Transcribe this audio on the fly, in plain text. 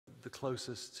the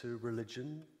closest to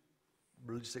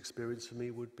religious experience for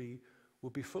me would be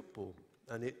football,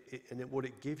 and what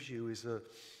it gives you is a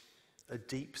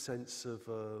deep sense of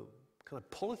kind of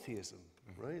polytheism,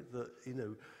 right? That, you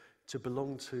know, to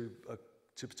belong to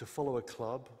follow a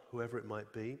club, whoever it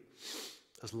might be,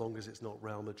 as long as it's not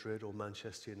Real Madrid or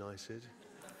Manchester United,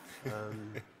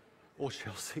 or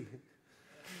Chelsea.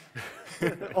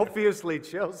 Obviously,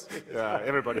 Chelsea. Yeah,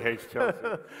 everybody hates Chelsea.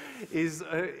 is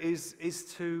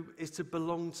to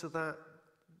belong to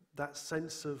that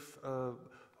sense of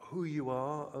who you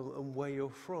are and where you're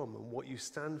from and what you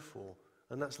stand for,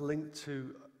 and that's linked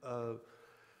to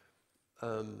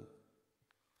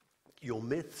your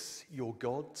myths, your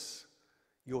gods,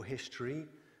 your history,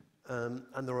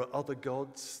 and there are other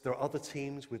gods. There are other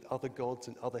teams with other gods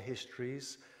and other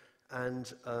histories,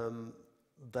 and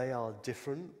they are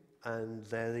different, and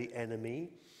they're the enemy,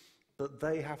 but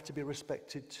they have to be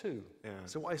respected too. Yeah.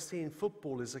 So what I see in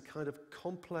football is a kind of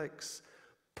complex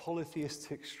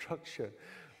polytheistic structure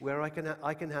where I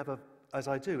can have, as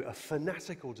I do, a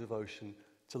fanatical devotion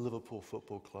to Liverpool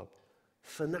Football Club.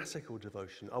 Fanatical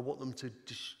devotion. I want them to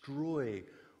destroy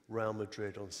Real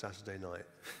Madrid on Saturday night.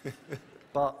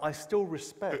 But I still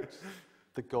respect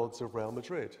the gods of Real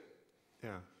Madrid.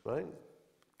 Yeah. Right?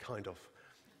 Kind of.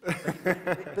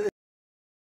 But